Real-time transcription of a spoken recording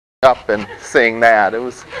Up and seeing that. It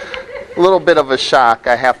was a little bit of a shock,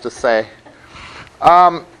 I have to say.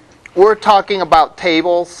 We're talking about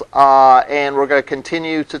tables, and we're going to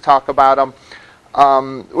continue to talk about them.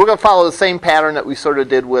 We're going to follow the same pattern that we sort of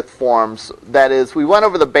did with forms. That is, we went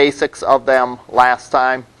over the basics of them last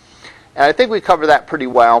time, and I think we covered that pretty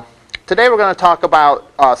well. Today we're going to talk about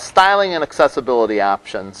styling and accessibility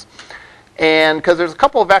options. And because there's a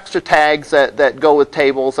couple of extra tags that go with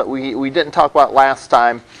tables that we didn't talk about last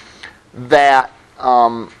time, that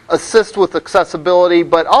assist with accessibility,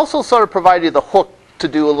 but also sort of provide you the hook to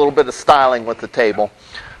do a little bit of styling with the table.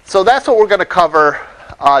 So that's what we're going to cover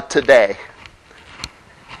today.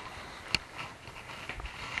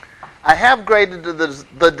 I have graded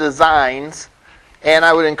the designs, and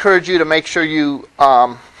I would encourage you to make sure you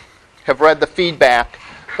have read the feedback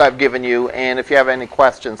that I've given you, and if you have any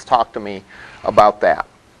questions, talk to me about that.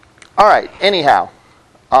 All right, anyhow.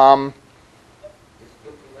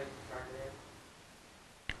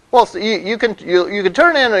 Well, so you can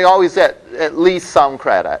turn in, and you always get at least some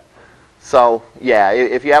credit. So yeah,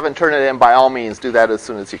 if you haven't turned it in, by all means, do that as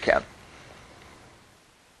soon as you can.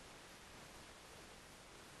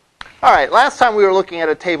 All right, last time we were looking at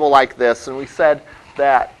a table like this, and we said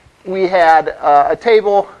that we had a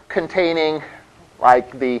table containing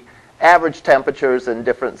like the average temperatures in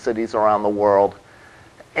different cities around the world.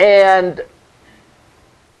 And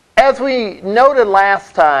as we noted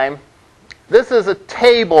last time, this is a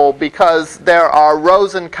table because there are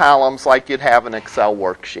rows and columns like you'd have an Excel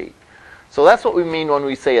worksheet. So that's what we mean when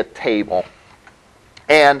we say a table.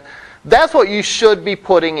 And that's what you should be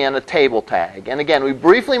putting in a table tag. And again, we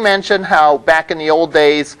briefly mentioned how back in the old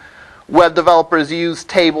days, web developers used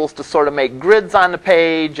tables to sort of make grids on the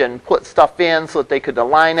page and put stuff in so that they could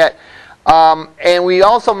align it. And we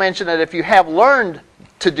also mentioned that if you have learned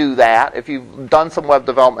to do that, if you've done some web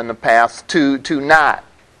development in the past, to not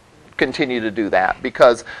continue to do that,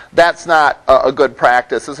 because that's not a good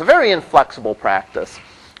practice. It's a very inflexible practice.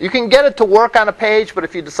 You can get it to work on a page, but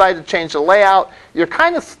if you decide to change the layout, you're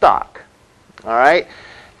kind of stuck. All right?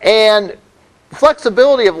 And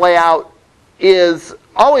flexibility of layout is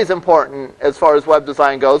always important as far as web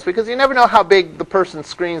design goes, because you never know how big the person's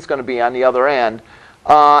screen is going to be on the other end.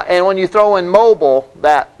 And when you throw in mobile,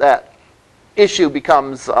 that issue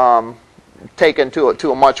becomes taken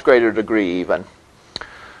to a much greater degree even.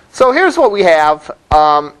 So here's what we have.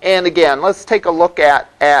 And again, let's take a look at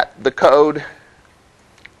the code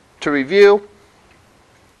to review.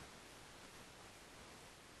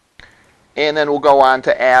 And then we'll go on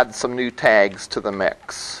to add some new tags to the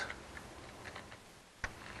mix.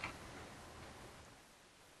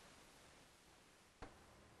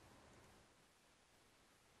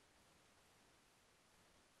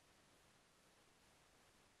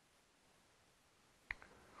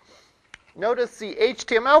 Notice the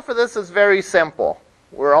HTML for this is very simple.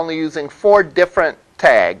 We're only using 4 different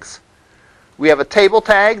tags. We have a table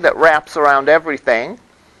tag that wraps around everything.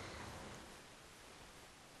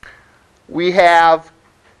 We have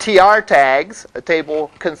TR tags. A table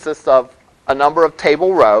consists of a number of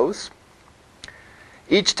table rows.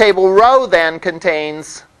 Each table row then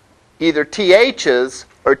contains either THs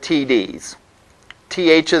or TDs.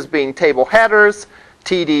 THs being table headers,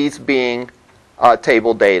 TDs being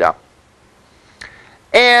table data.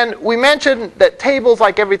 And we mentioned that tables,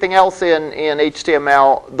 like everything else in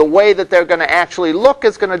HTML, the way that they're going to actually look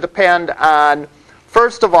is going to depend on,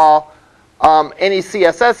 first of all, any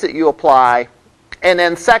CSS that you apply. And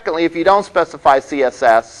then secondly, if you don't specify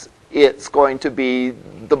CSS, it's going to be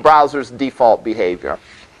the browser's default behavior.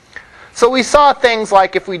 So we saw things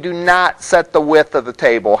like if we do not set the width of the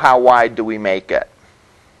table, how wide do we make it?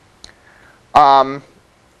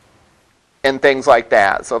 And things like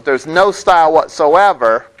that. So if there's no style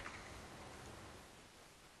whatsoever,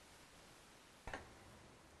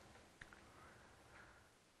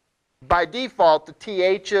 by default, the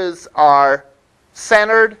THs are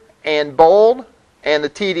centered and bold, and the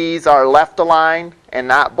TDs are left aligned and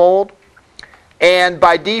not bold. And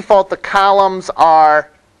by default, the columns are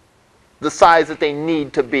the size that they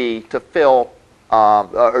need to be to fill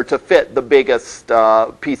or to fit the biggest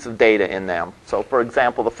piece of data in them. So for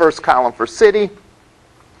example, the first column for city,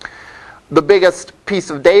 the biggest piece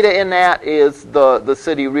of data in that is the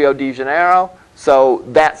city Rio de Janeiro, so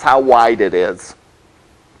that's how wide it is.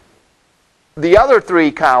 The other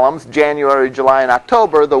 3 columns, January, July, and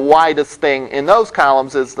October, the widest thing in those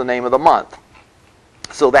columns is the name of the month.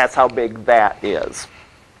 So that's how big that is.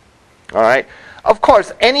 All right. Of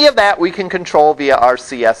course, any of that we can control via our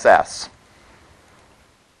CSS.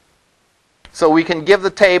 So we can give the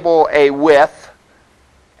table a width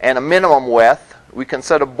and a minimum width. We can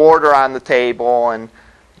set a border on the table and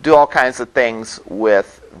do all kinds of things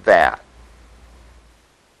with that.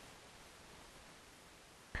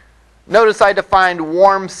 Notice I defined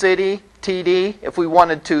warm city, TD. If we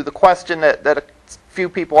wanted to, the question that a few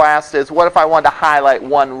people asked is, what if I wanted to highlight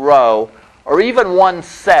one row or even one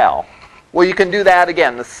cell? Well, you can do that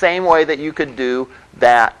again the same way that you could do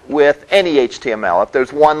that with any HTML. If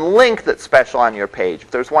there's one link that's special on your page,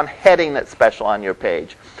 if there's one heading that's special on your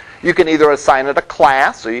page, you can either assign it a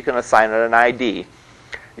class or you can assign it an ID.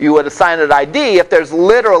 You would assign it an ID if there's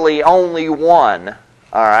literally only one,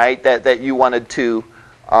 all right, that you wanted to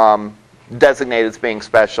designate as being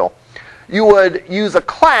special. You would use a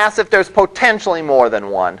class if there's potentially more than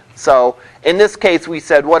one. So in this case, we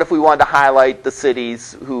said, what if we wanted to highlight the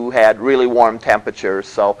cities who had really warm temperatures?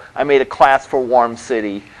 So I made a class for warm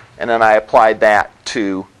city, and then I applied that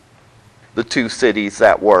to the two cities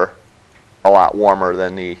that were a lot warmer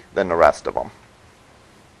than the rest of them.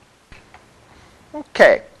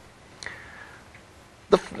 Okay.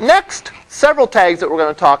 The next several tags that we're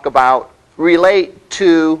going to talk about relate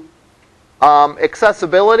to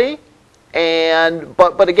accessibility,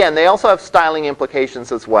 but again, they also have styling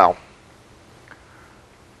implications as well.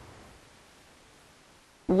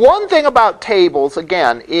 One thing about tables,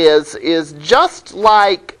 again, is just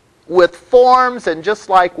like with forms and just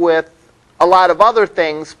like with a lot of other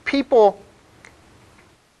things, people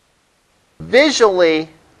visually,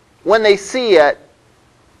 when they see it,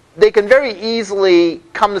 they can very easily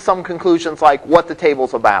come to some conclusions like what the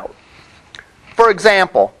table's about. For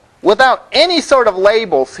example, without any sort of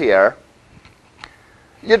labels here,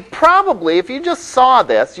 you'd probably, if you just saw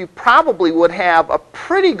this, you probably would have a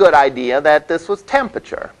pretty good idea that this was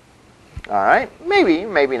temperature. All right? Maybe,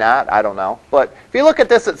 maybe not, I don't know. But if you look at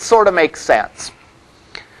this, it sort of makes sense.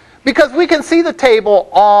 Because we can see the table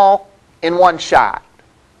all in one shot.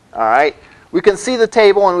 All right? We can see the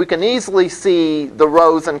table and we can easily see the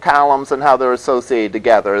rows and columns and how they're associated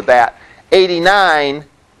together. That 89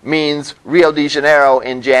 means Rio de Janeiro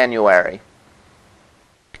in January.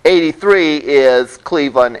 83 is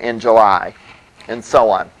Cleveland in July, and so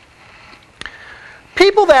on.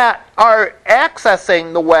 People that are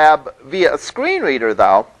accessing the web via a screen reader,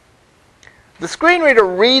 though, the screen reader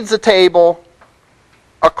reads the table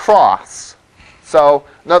across. So,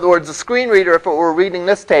 in other words, the screen reader, if it were reading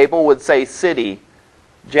this table, would say city,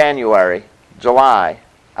 January, July,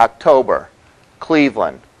 October,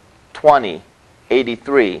 Cleveland, 20,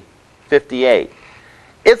 83, 58.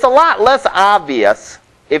 It's a lot less obvious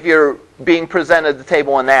if you're being presented the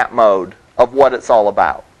table in that mode of what it's all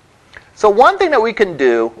about. So one thing that we can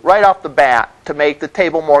do right off the bat to make the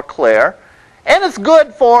table more clear, and it's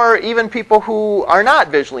good for even people who are not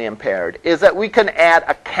visually impaired, is that we can add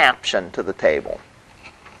a caption to the table.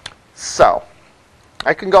 So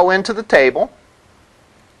I can go into the table,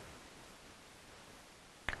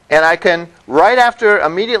 and I can,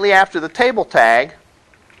 immediately after the table tag,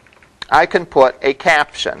 I can put a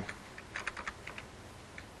caption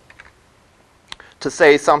to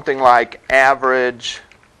say something like average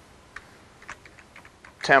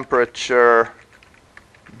temperature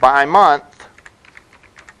by month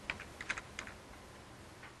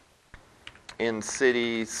in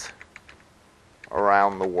cities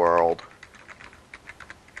around the world.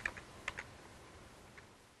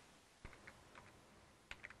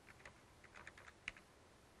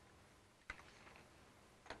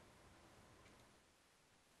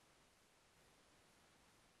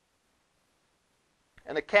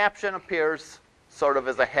 And the caption appears sort of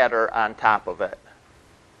as a header on top of it.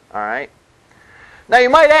 All right? Now you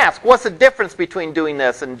might ask, what's the difference between doing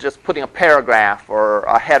this and just putting a paragraph or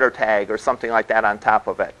a header tag or something like that on top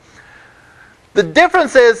of it? The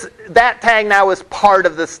difference is that tag now is part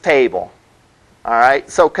of this table. All right?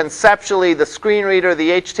 So conceptually, the screen reader, the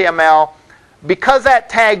HTML, because that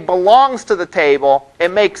tag belongs to the table,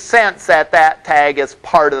 it makes sense that that tag is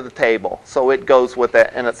part of the table. So it goes with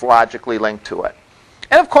it and it's logically linked to it.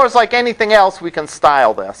 And of course, like anything else, we can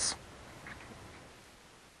style this.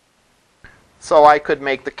 So I could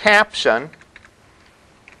make the caption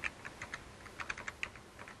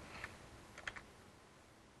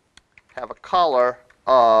have a color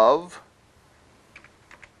of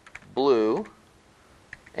blue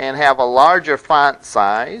and have a larger font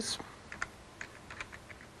size.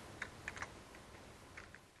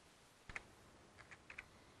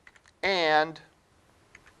 And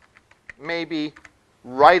maybe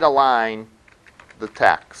right align the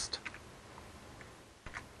text.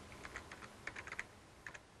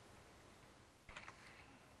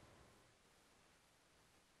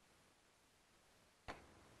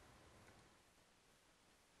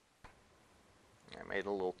 I made it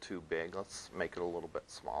a little too big. Let's make it a little bit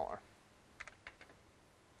smaller.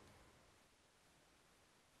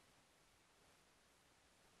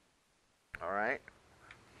 All right?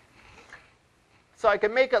 So I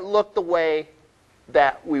can make it look the way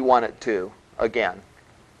that we want it to, again.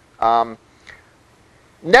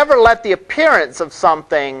 Never let the appearance of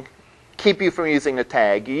something keep you from using a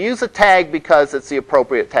tag. You use a tag because it's the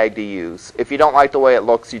appropriate tag to use. If you don't like the way it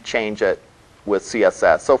looks, you change it with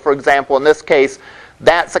CSS. So for example, in this case,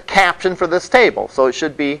 that's a caption for this table, so it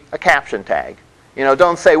should be a caption tag. You know,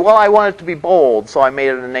 don't say, well, I want it to be bold, so I made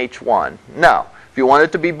it an H1. No. If you want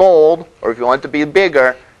it to be bold, or if you want it to be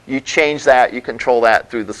bigger, you change that, you control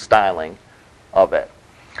that through the styling of it.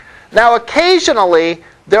 Now, occasionally,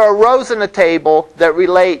 there are rows in a table that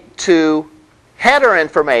relate to header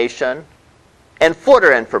information and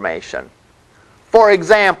footer information. For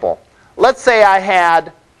example, let's say I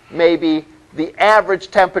had maybe the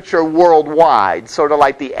average temperature worldwide, sort of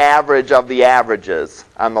like the average of the averages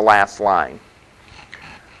on the last line.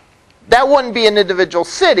 That wouldn't be an individual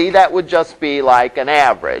city, that would just be like an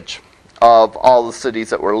average of all the cities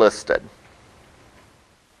that were listed.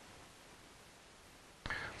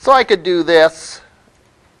 So I could do this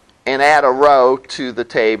and add a row to the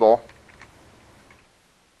table.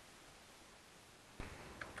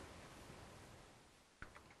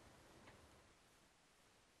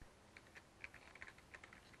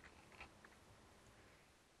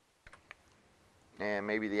 And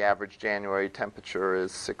maybe the average January temperature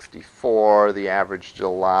is 64, the average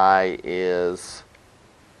July is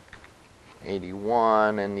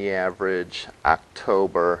 81, and the average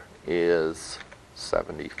October is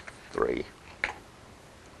 73.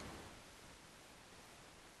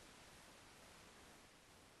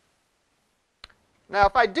 Now,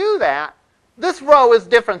 if I do that, this row is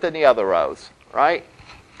different than the other rows, right?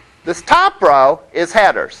 This top row is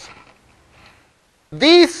headers.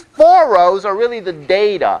 These 4 rows are really the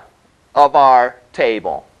data of our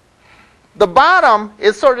table. The bottom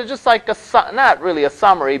is sort of just like not really a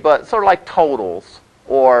summary, but sort of like totals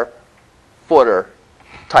or footer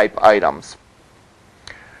type items.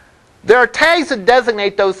 There are tags that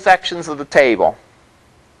designate those sections of the table.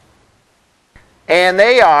 And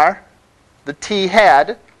they are the T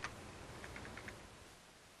head,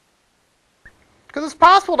 because it's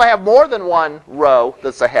possible to have more than one row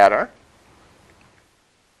that's a header.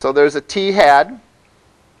 So there's a T head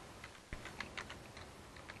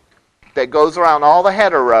that goes around all the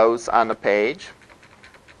header rows on the page.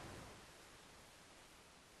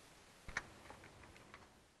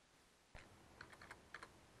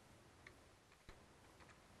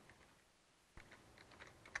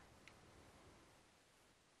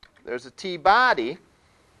 There's a T body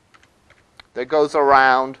that goes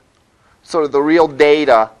around sort of the real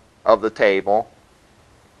data of the table.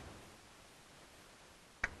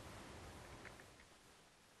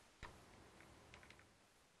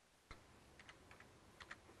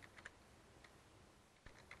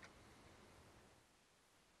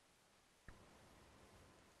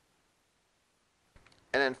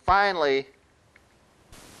 And then finally,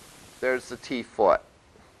 there's the T foot.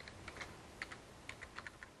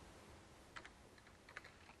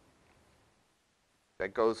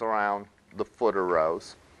 That goes around the footer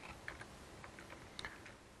rows.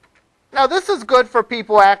 Now this is good for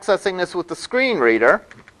people accessing this with the screen reader,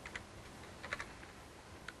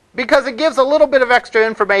 because it gives a little bit of extra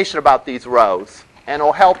information about these rows, and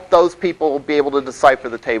will help those people be able to decipher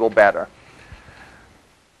the table better.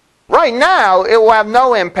 Right now, it will have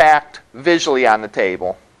no impact visually on the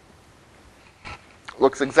table.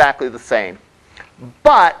 Looks exactly the same.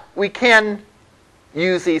 But we can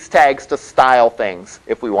use these tags to style things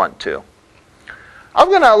if we want to. I'm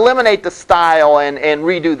going to eliminate the style and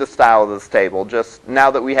redo the style of this table. Just now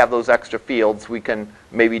that we have those extra fields, we can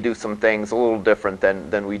maybe do some things a little different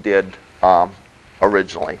than we did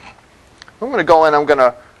originally. I'm going to go in, I'm going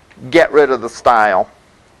to get rid of the style,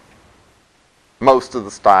 most of the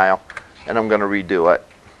style, and I'm going to redo it.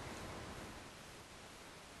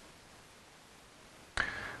 I'm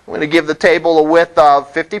going to give the table a width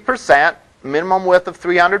of 50%, minimum width of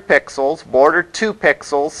 300 pixels, border 2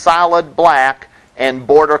 pixels, solid black, and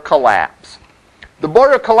border collapse. The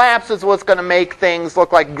border collapse is what's going to make things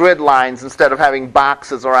look like grid lines instead of having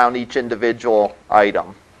boxes around each individual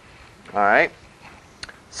item. All right?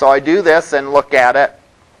 So I do this and look at it,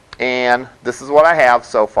 and this is what I have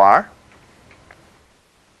so far.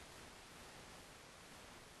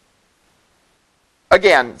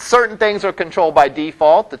 Again, certain things are controlled by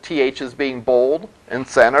default. The TH is being bold and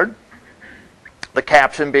centered. The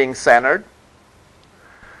caption being centered.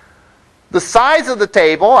 The size of the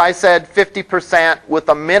table, I said 50% with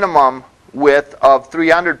a minimum width of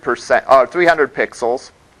 300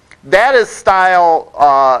 pixels. That is style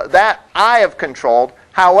that I have controlled.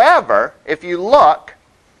 However, if you look,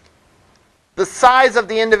 the size of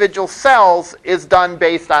the individual cells is done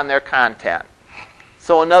based on their content.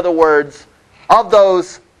 So in other words, of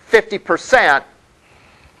those 50%,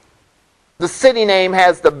 the city name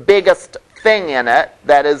has the biggest thing in it,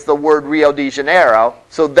 that is the word Rio de Janeiro,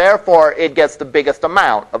 so therefore it gets the biggest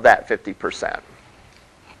amount of that 50%.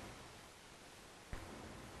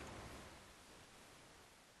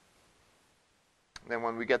 Then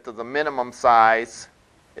when we get to the minimum size,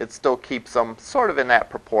 it still keeps them sort of in that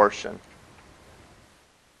proportion.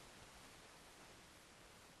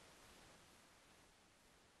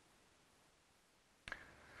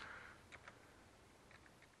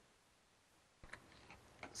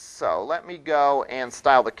 So let me go and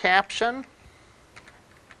style the caption.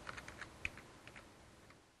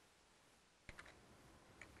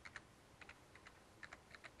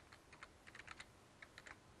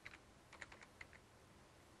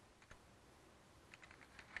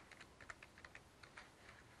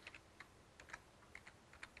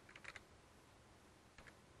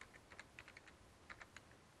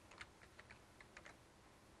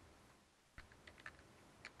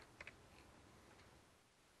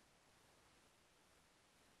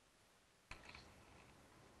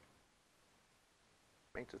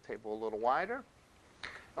 Make the table a little wider.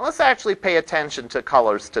 And let's actually pay attention to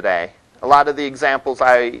colors today. A lot of the examples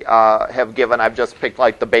I have given, I've just picked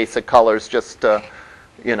like the basic colors just to,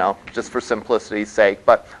 just for simplicity's sake.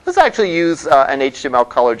 But let's actually use an HTML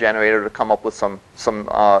color generator to come up with some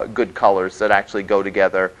good colors that actually go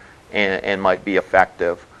together and might be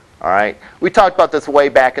effective. All right. We talked about this way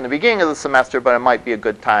back in the beginning of the semester, but it might be a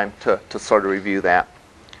good time to sort of review that.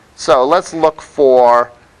 So let's look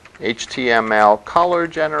for HTML color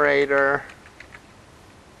generator.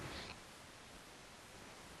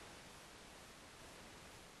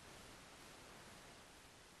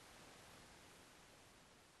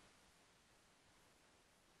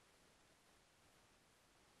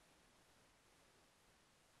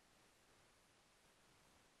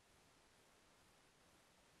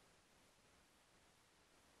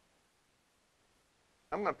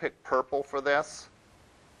 I'm going to pick purple for this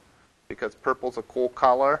because purple's a cool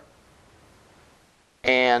color.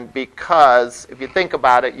 And because, if you think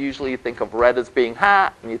about it, usually you think of red as being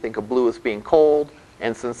hot, and you think of blue as being cold.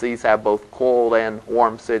 And since these have both cold and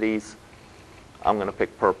warm cities, I'm going to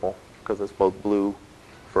pick purple, because it's both blue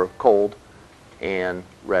for cold and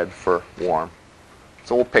red for warm.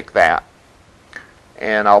 So we'll pick that.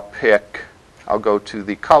 And I'll go to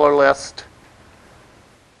the color list,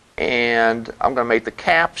 and I'm going to make the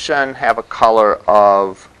caption have a color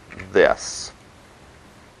of this.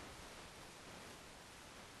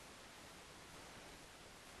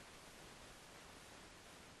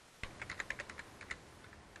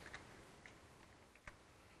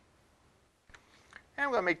 And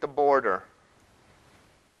I'm going to make the border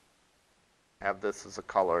have this as a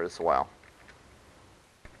color as well.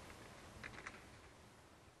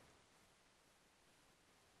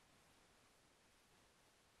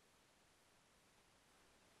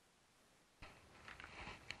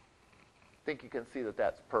 I think you can see that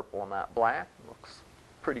that's purple and not black. Looks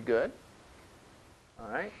pretty good. All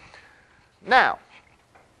right. Now,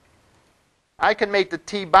 I can make the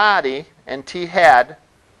T-body and T-head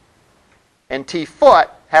and T-foot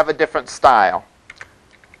have a different style.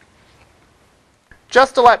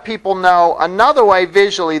 Just to let people know another way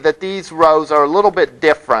visually that these rows are a little bit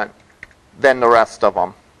different than the rest of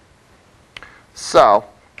them. So,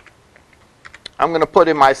 I'm going to put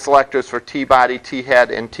in my selectors for T-body,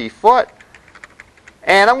 T-head, and T-foot.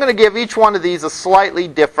 And I'm going to give each one of these a slightly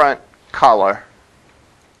different color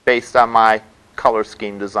based on my color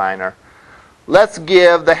scheme designer. Let's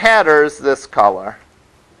give the headers this color.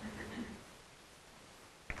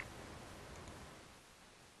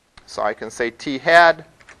 So I can say T-head,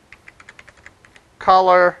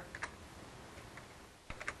 color,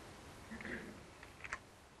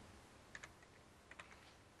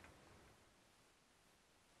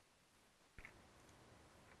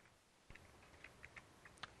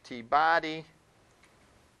 T-body,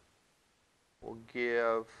 we'll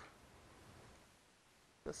give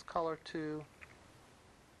this color to.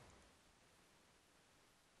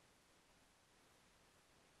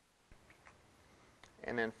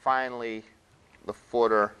 And then finally, the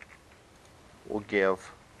footer will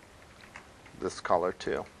give this color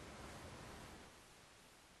too.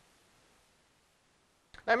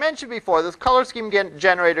 I mentioned before, this color scheme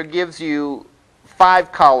generator gives you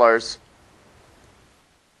 5 colors.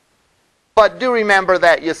 But do remember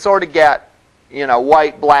that you sort of get,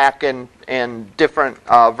 white, black, and different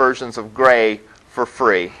versions of gray for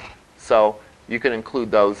free. So you can include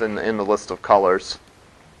those in the list of colors.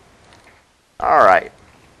 All right.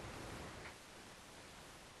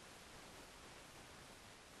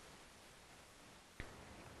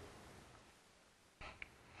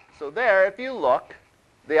 there, if you look,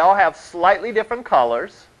 they all have slightly different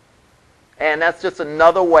colors, and that's just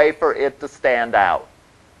another way for it to stand out.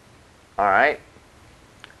 All right?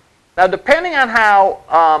 Now, depending on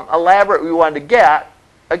how elaborate we wanted to get,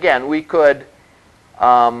 again, we could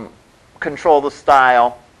control the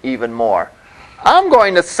style even more. I'm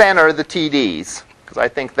going to center the TDs, because I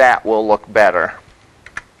think that will look better.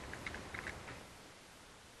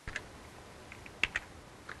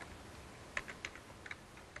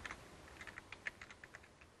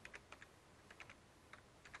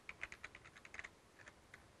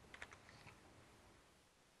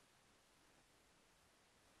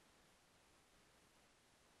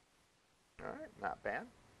 Not bad.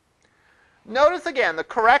 Notice again, the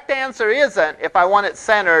correct answer isn't, if I want it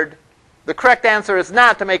centered, the correct answer is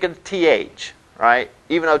not to make it a TH, right?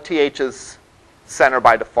 Even though TH is center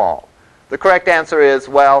by default. The correct answer is,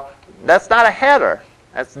 well, that's not a header.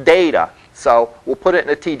 That's data. So we'll put it in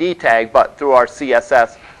a TD tag, but through our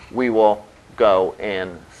CSS, we will go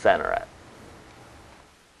and center it.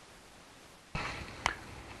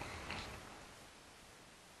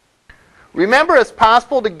 Remember, it's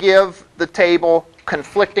possible to give the table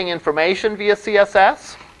conflicting information via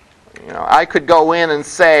CSS. I could go in and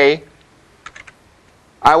say,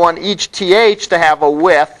 I want each TH to have a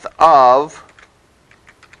width of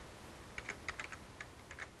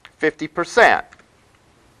 50%.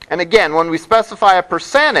 And again, when we specify a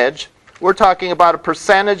percentage, we're talking about a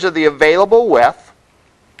percentage of the available width.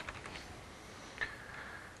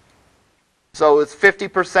 So it's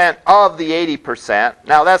 50% of the 80%.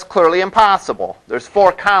 Now that's clearly impossible. There's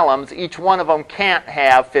 4 columns. Each one of them can't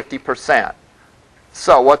have 50%.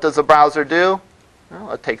 So what does the browser do?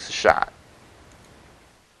 Well, it takes a shot.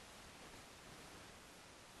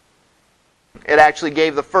 It actually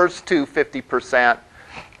gave the first two 50%,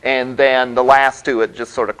 and then the last two it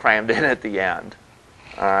just sort of crammed in at the end.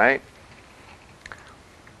 All right.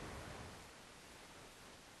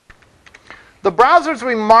 The browser's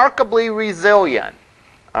remarkably resilient.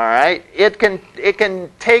 All right, it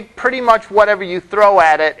can take pretty much whatever you throw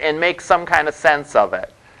at it and make some kind of sense of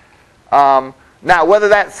it. Now, whether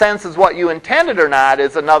that sense is what you intended or not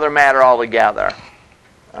is another matter altogether.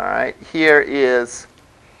 All right, here is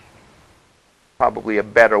probably a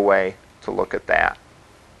better way to look at that.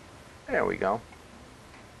 There we go.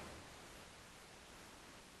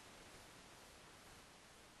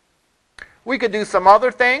 We could do some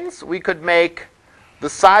other things. We could make the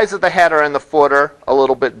size of the header and the footer a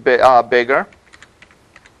little bit bigger.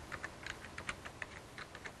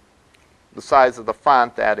 The size of the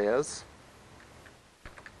font, that is.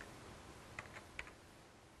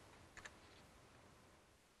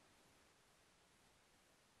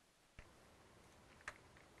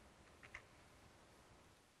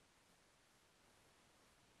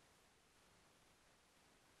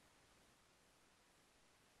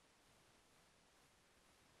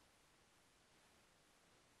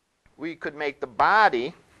 We could make the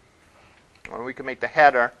body, or we could make the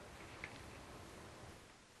header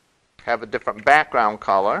have a different background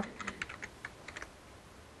color.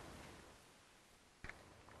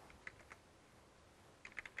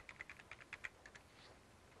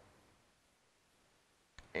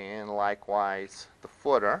 And likewise the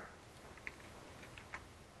footer.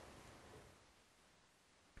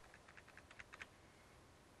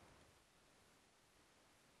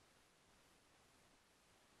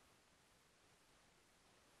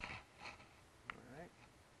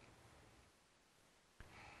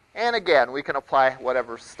 And again, we can apply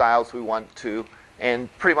whatever styles we want to.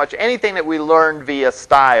 And pretty much anything that we learned via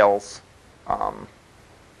styles,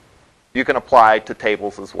 you can apply to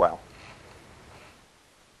tables as well.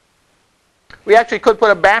 We actually could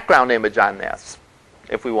put a background image on this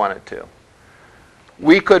if we wanted to.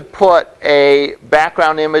 We could put a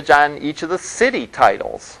background image on each of the city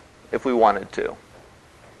titles if we wanted to. All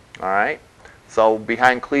right? So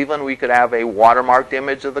behind Cleveland, we could have a watermarked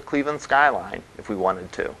image of the Cleveland skyline if we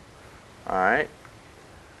wanted to. All right.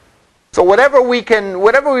 So whatever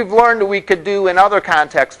we've learned we could do in other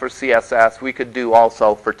contexts for CSS, we could do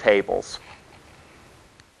also for tables.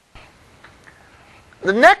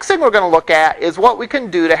 The next thing we're going to look at is what we can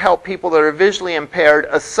do to help people that are visually impaired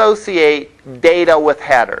associate data with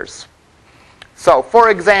headers. So,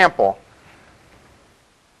 for example,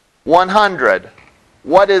 100.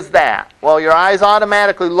 What is that? Well, your eyes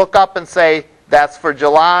automatically look up and say, that's for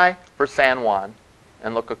July for San Juan,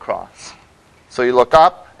 and look across. So you look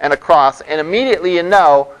up and across, and immediately you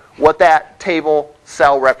know what that table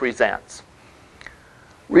cell represents.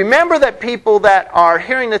 Remember that people that are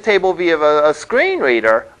hearing the table via a screen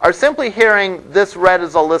reader are simply hearing this read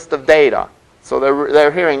as a list of data. So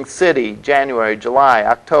they're hearing city, January, July,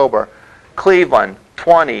 October, Cleveland,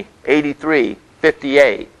 20, 83,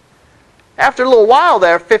 58. After a little while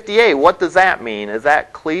there, 58, what does that mean? Is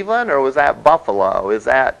that Cleveland or was that Buffalo? Is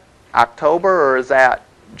that October or is that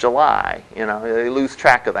July? You know, they lose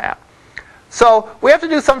track of that. So we have to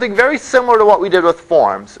do something very similar to what we did with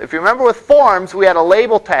forms. If you remember with forms, we had a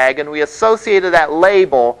label tag and we associated that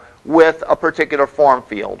label with a particular form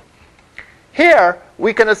field. Here,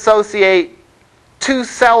 we can associate two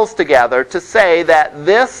cells together to say that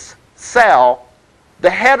this cell, the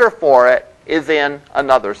header for it, is in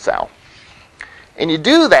another cell. And you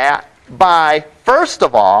do that by, first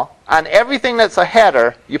of all, on everything that's a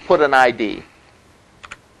header, you put an ID.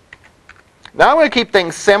 Now I'm going to keep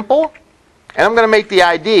things simple, and I'm going to make the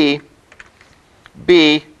ID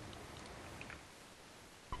be,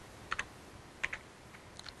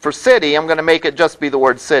 for city, I'm going to make it just be the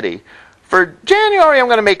word city. For January, I'm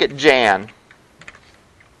going to make it Jan.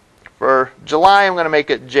 For July, I'm going to make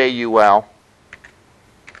it JUL.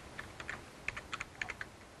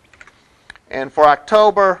 And for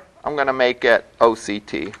October, I'm going to make it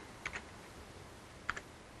OCT.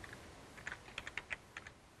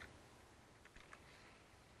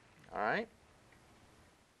 All right?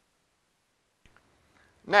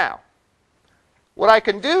 Now, what I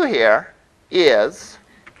can do here is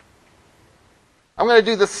I'm going to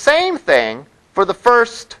do the same thing for the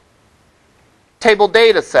first table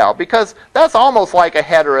data cell, because that's almost like a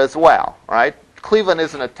header as well, right? Cleveland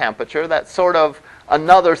isn't a temperature. That's sort of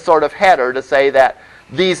another sort of header to say that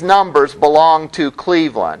these numbers belong to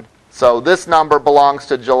Cleveland. So this number belongs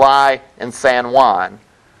to July and San Juan.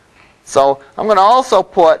 So I'm going to also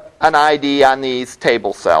put an ID on these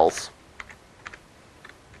table cells.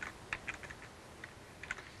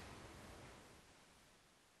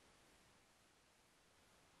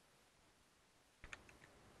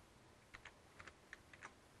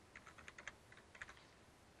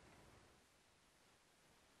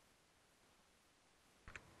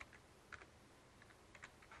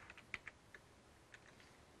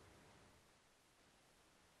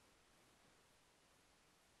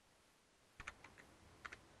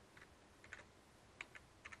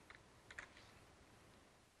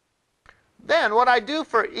 Then what I do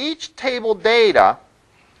for each table data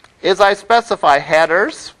is I specify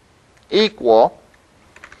headers equal,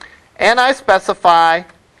 and I specify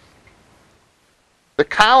the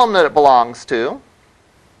column that it belongs to,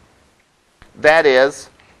 that is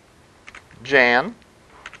Jan,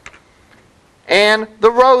 and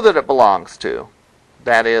the row that it belongs to,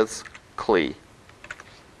 that is Cle.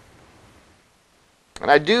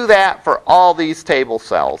 And I do that for all these table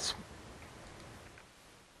cells.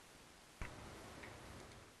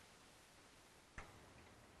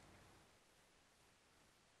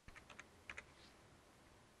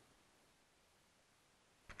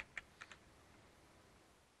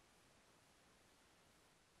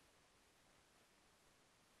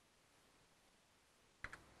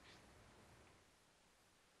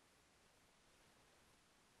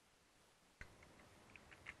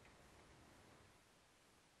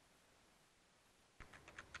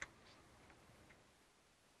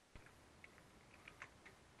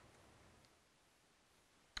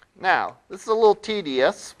 Now, this is a little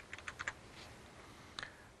tedious,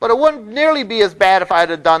 but it wouldn't nearly be as bad if I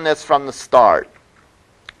had done this from the start.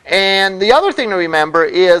 And the other thing to remember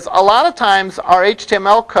is a lot of times our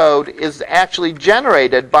HTML code is actually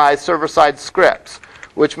generated by server-side scripts,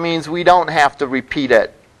 which means we don't have to repeat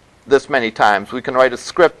it this many times. We can write a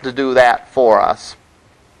script to do that for us.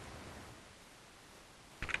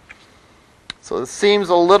 So this seems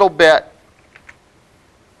a little bit,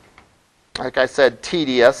 like I said,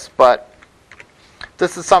 tedious, but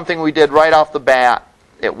this is something we did right off the bat.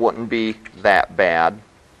 It wouldn't be that bad.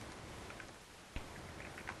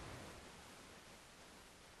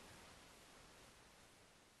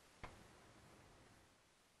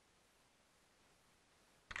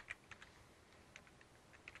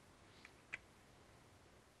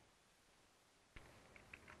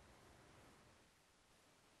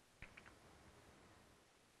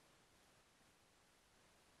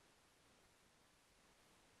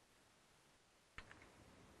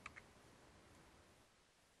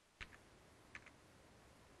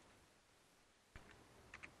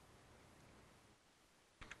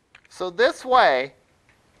 So this way,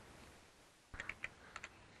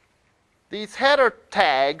 these header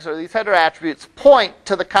tags, or these header attributes, point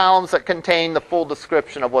to the columns that contain the full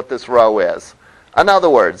description of what this row is. In other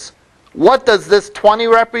words, what does this 20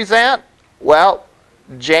 represent? Well,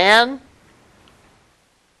 Jan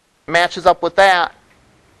matches up with that,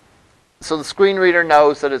 so the screen reader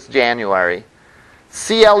knows that it's January.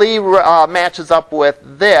 CLE matches up with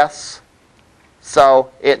this, so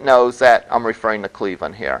it knows that I'm referring to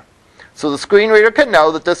Cleveland here. So the screen reader can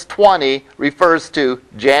know that this 20 refers to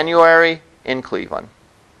January in Cleveland.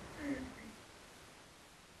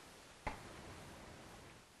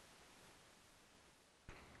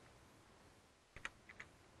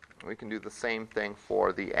 We can do the same thing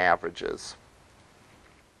for the averages.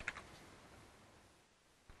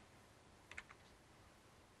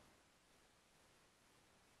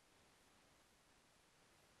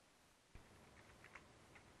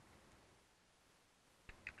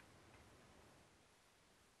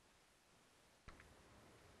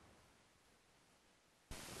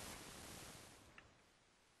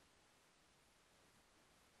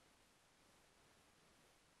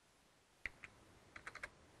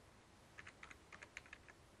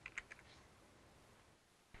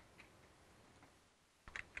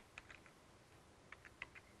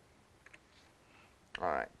 All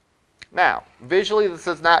right. Now, visually, this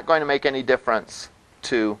is not going to make any difference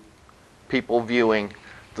to people viewing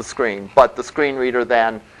the screen, but the screen reader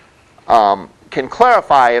then can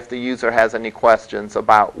clarify if the user has any questions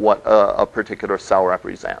about what a particular cell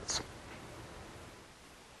represents.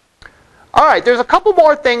 All right, there's a couple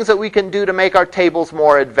more things that we can do to make our tables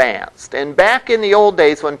more advanced. And back in the old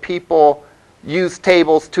days when people used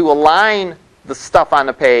tables to align the stuff on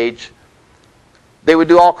the page, they would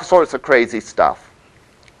do all sorts of crazy stuff.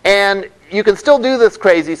 And you can still do this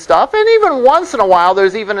crazy stuff, and even once in a while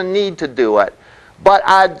there's even a need to do it. But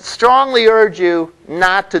I'd strongly urge you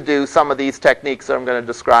not to do some of these techniques that I'm going to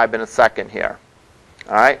describe in a second here.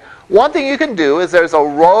 All right? One thing you can do is there's a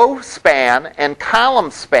row span and column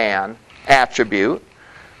span attribute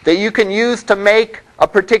that you can use to make a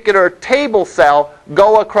particular table cell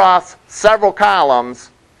go across several columns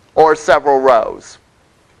or several rows.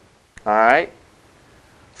 All right?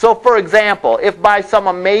 So for example, if by some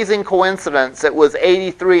amazing coincidence it was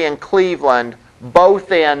 83 in Cleveland,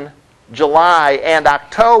 both in July and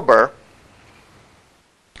October,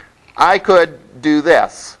 I could do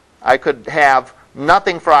this. I could have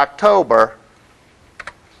nothing for October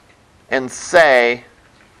and say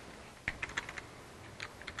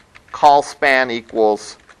call span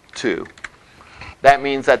equals 2. That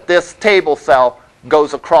means that this table cell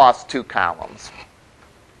goes across 2 columns.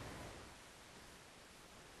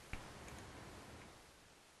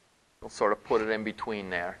 We'll sort of put it in between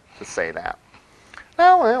there to say that.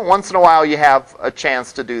 Well, once in a while you have a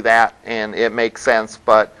chance to do that, and it makes sense.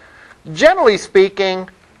 But generally speaking,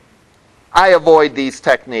 I avoid these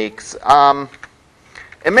techniques.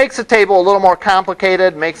 It makes the table a little more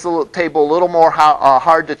complicated, makes the table a little more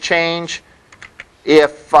hard to change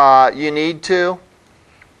if you need to.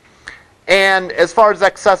 And as far as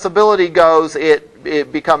accessibility goes,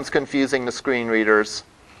 it becomes confusing to screen readers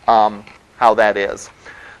how that is.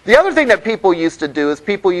 The other thing that people used to do is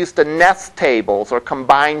people used to nest tables or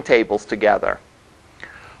combine tables together.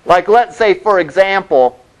 Like let's say, for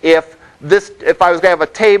example, if I was going to have a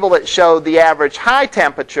table that showed the average high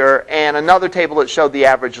temperature and another table that showed the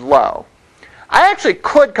average low, I actually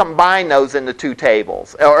could combine those into 2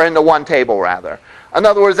 tables, or into 1 table rather. In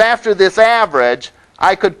other words, after this average,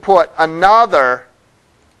 I could put another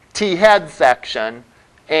T-head section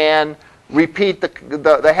and repeat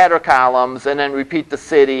the header columns, and then repeat the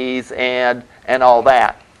cities and all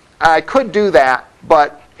that. I could do that,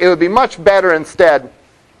 but it would be much better instead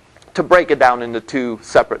to break it down into 2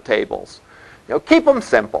 separate tables. Keep them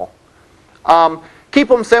simple. Keep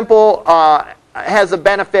them simple has a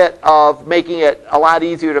benefit of making it a lot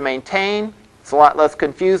easier to maintain. It's a lot less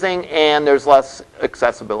confusing, and there's less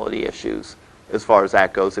accessibility issues as far as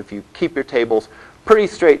that goes if you keep your tables pretty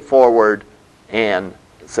straightforward and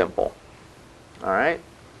simple. All right?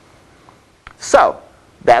 So,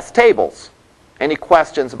 that's tables. Any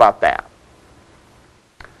questions about that?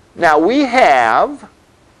 Now, we have,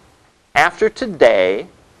 after today,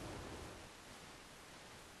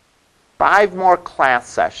 5 more class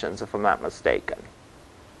sessions, if I'm not mistaken.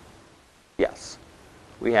 Yes.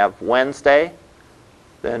 We have Wednesday,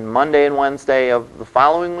 then Monday and Wednesday of the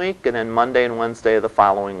following week, and then Monday and Wednesday of the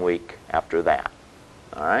following week after that.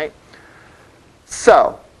 All right?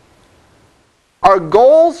 So, our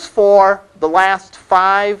goals for the last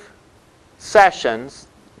 5 sessions,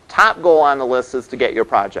 top goal on the list is to get your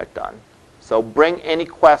project done. So bring any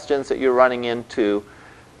questions that you're running into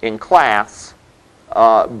in class.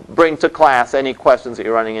 Bring to class any questions that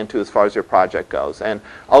you're running into as far as your project goes. And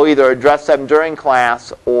I'll either address them during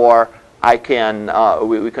class, or I can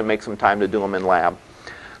we can make some time to do them in lab.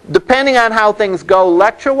 Depending on how things go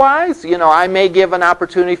lecture-wise, I may give an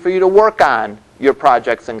opportunity for you to work on your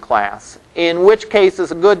projects in class, in which case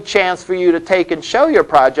it's a good chance for you to take and show your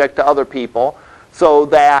project to other people so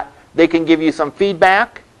that they can give you some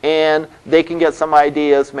feedback and they can get some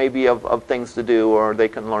ideas maybe of things to do, or they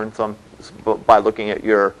can learn some by looking at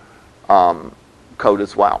your code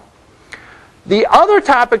as well. The other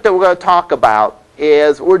topic that we're going to talk about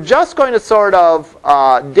is we're just going to sort of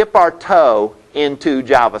dip our toe into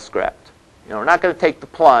JavaScript. You know, we're not going to take the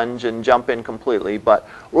plunge and jump in completely, but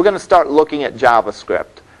we're going to start looking at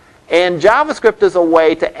JavaScript. And JavaScript is a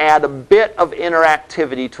way to add a bit of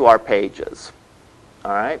interactivity to our pages.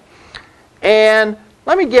 All right? And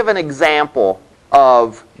let me give an example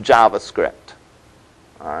of JavaScript.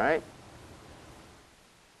 All right?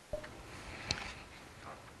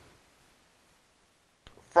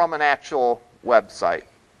 From an actual website.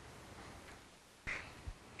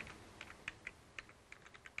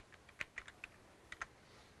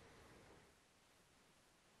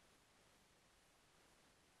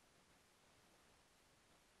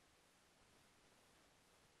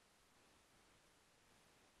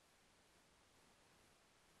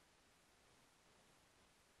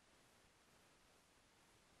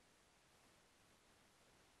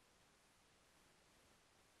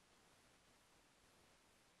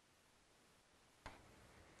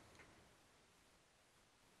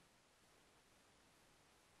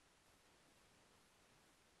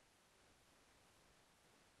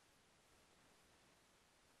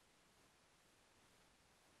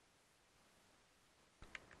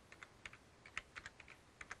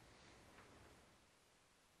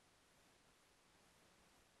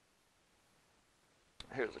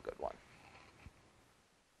 Here's a good one.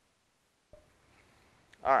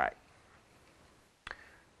 All right.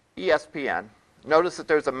 ESPN. Notice that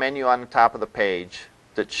there's a menu on the top of the page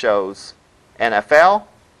that shows NFL,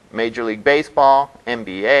 Major League Baseball,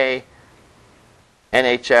 NBA,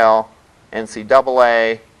 NHL,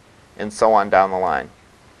 NCAA, and so on down the line.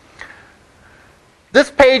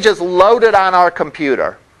 This page is loaded on our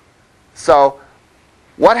computer. So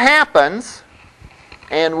what happens,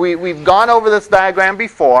 and we've gone over this diagram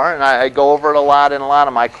before, and I go over it a lot in a lot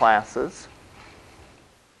of my classes.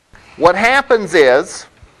 What happens is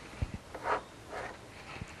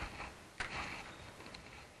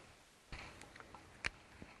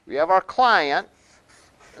we have our client,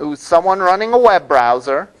 who's someone running a web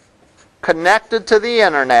browser, connected to the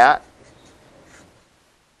internet,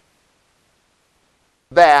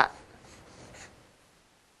 that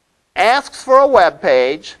asks for a web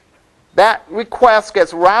page. That request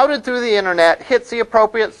gets routed through the internet, hits the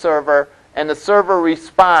appropriate server, and the server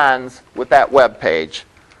responds with that web page.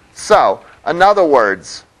 So, in other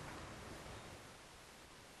words,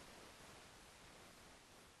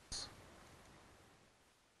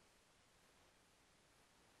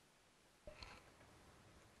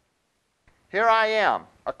 here I am,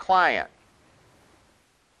 a client.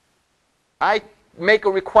 I make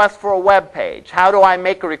a request for a web page. How do I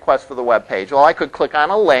make a request for the web page? Well, I could click on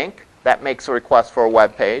a link. That makes a request for a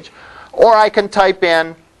web page. Or I can type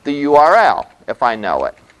in the URL if I know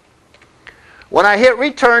it. When I hit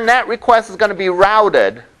return, that request is going to be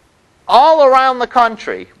routed all around the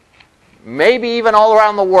country, maybe even all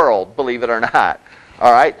around the world, believe it or not,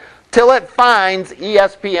 all right, till it finds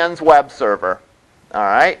ESPN's web server, all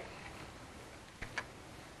right?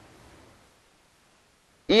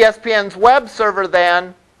 ESPN's web server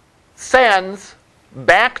then sends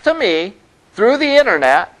back to me through the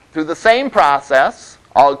internet, through the same process.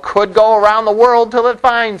 It could go around the world till it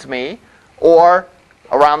finds me, or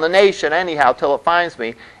around the nation anyhow till it finds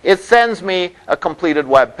me. It sends me a completed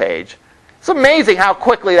web page. It's amazing how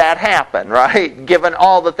quickly that happened, right? Given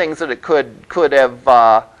all the things that it could have,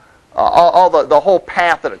 all the whole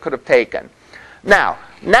path that it could have taken. Now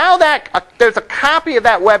that there's a copy of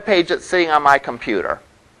that web page that's sitting on my computer,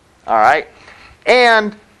 all right,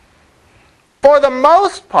 and for the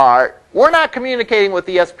most part, we're not communicating with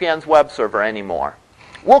ESPN's web server anymore.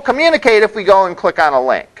 We'll communicate if we go and click on a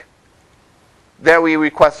link. There we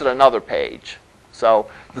requested another page. So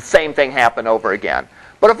the same thing happened over again.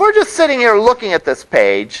 But if we're just sitting here looking at this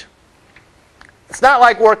page, it's not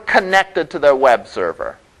like we're connected to their web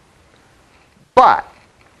server. But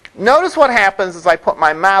notice what happens as I put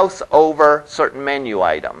my mouse over certain menu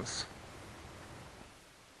items.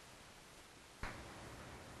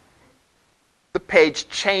 The page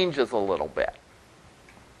changes a little bit.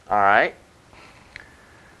 All right?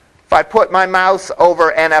 If I put my mouse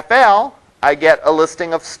over NFL, I get a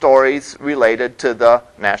listing of stories related to the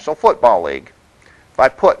National Football League. If I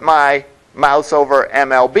put my mouse over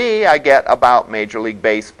MLB, I get about Major League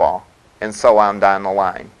Baseball, and so on down the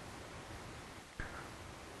line.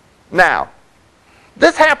 Now,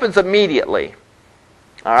 this happens immediately.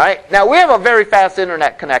 All right. Now, we have a very fast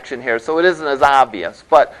internet connection here, so it isn't as obvious.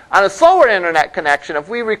 But on a slower internet connection, if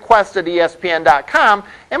we requested ESPN.com,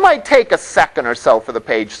 it might take a second or so for the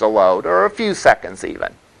page to load, or a few seconds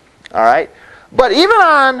even. All right. But even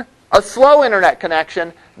on a slow internet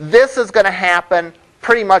connection, this is going to happen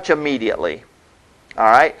pretty much immediately. All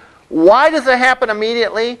right. Why does it happen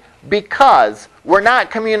immediately? Because we're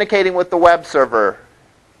not communicating with the web server,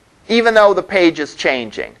 even though the page is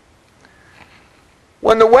changing.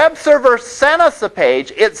 When the web server sent us a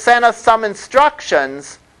page, it sent us some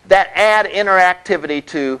instructions that add interactivity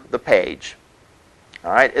to the page.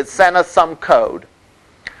 All right, it sent us some code.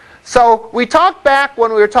 So we talked back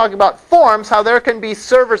when we were talking about forms how there can be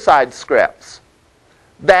server-side scripts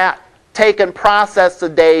that take and process the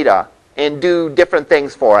data and do different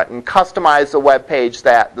things for it and customize the web page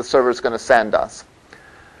that the server is going to send us.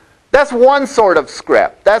 That's one sort of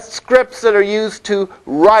script. That's scripts that are used to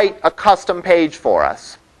write a custom page for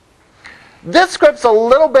us. This script's a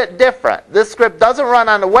little bit different. This script doesn't run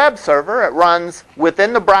on the web server. It runs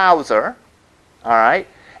within the browser. All right?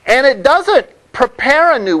 And it doesn't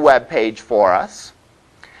prepare a new web page for us.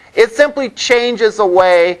 It simply changes the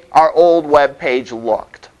way our old web page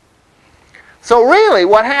looked. So really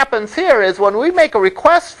what happens here is when we make a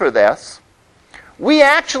request for this, we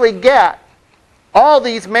actually get all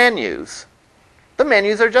these menus. The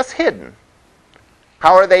menus are just hidden.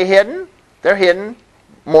 How are they hidden? They're hidden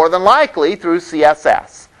more than likely through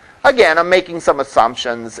CSS. Again, I'm making some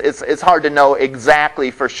assumptions. It's hard to know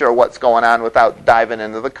exactly for sure what's going on without diving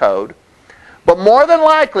into the code. But more than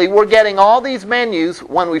likely, we're getting all these menus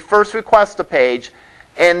when we first request a page,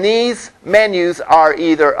 and these menus are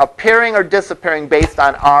either appearing or disappearing based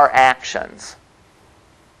on our actions.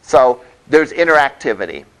 So there's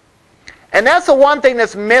interactivity. And that's the one thing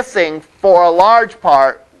that's missing for a large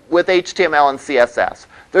part with HTML and CSS.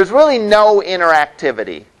 There's really no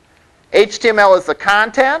interactivity. HTML is the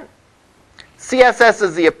content. CSS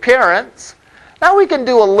is the appearance. Now we can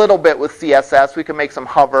do a little bit with CSS. We can make some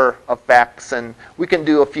hover effects, and we can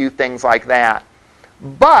do a few things like that.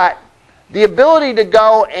 But the ability to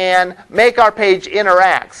go and make our page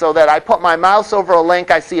interact so that I put my mouse over a link,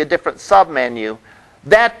 I see a different submenu,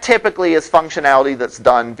 that typically is functionality that's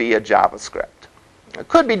done via JavaScript. It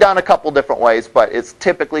could be done a couple different ways, but it's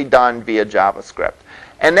typically done via JavaScript.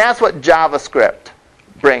 And that's what JavaScript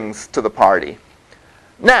brings to the party.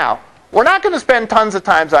 Now, we're not going to spend tons of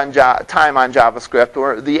time on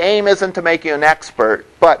JavaScript. The aim isn't to make you an expert,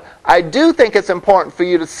 but I do think it's important for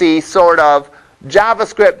you to see sort of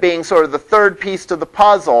JavaScript being sort of the third piece to the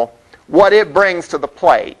puzzle, what it brings to the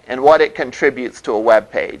plate and what it contributes to a web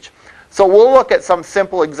page. So we'll look at some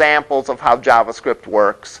simple examples of how JavaScript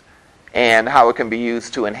works and how it can be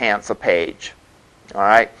used to enhance a page. All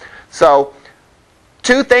right. So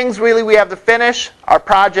two things really we have to finish: our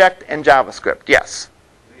project and JavaScript. Yes?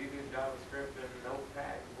 Do you do JavaScript in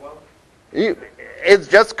Notepad as well? It's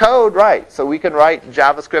just code, right? So we can write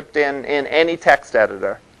JavaScript in any text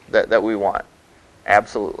editor that we want.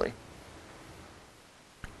 Absolutely.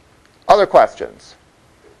 Other questions?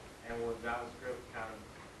 And will JavaScript kind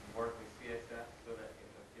of work with CSS so that it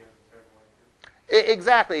appears a certain way too?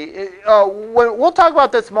 Exactly. We'll talk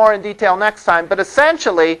about this more in detail next time, but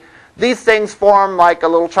essentially these things form like a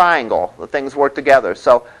little triangle. The things work together.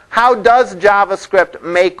 So how does JavaScript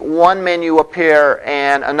make one menu appear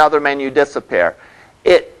and another menu disappear?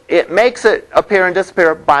 It makes it appear and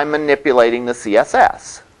disappear by manipulating the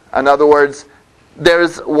CSS. In other words,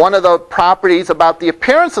 there's one of the properties about the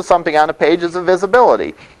appearance of something on a page is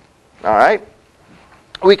visibility. All right?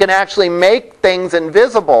 We can actually make things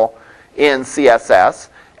invisible in CSS,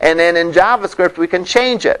 and then in JavaScript we can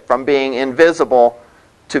change it from being invisible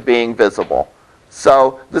to being visible.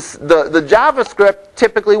 So the JavaScript,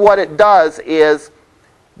 typically what it does is,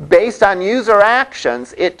 based on user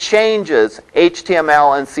actions, it changes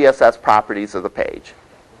HTML and CSS properties of the page.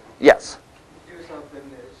 Yes? Do something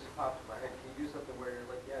that just popped in my head. Can you do something where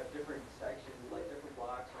like you have different sections, like different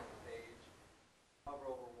blocks on the page, hover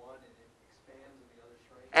over one and it expands and the other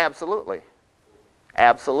shrinks? Absolutely.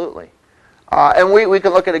 Absolutely. And we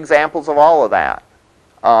can look at examples of all of that.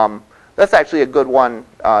 That's actually a good one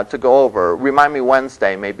to go over. Remind me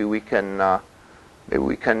Wednesday. Maybe we can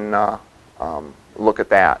look at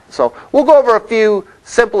that. So we'll go over a few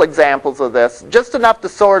simple examples of this, just enough to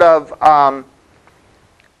sort of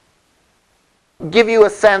give you a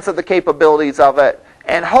sense of the capabilities of it,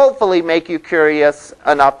 and hopefully make you curious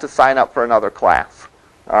enough to sign up for another class.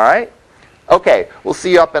 All right? Okay, we'll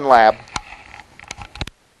see you up in lab.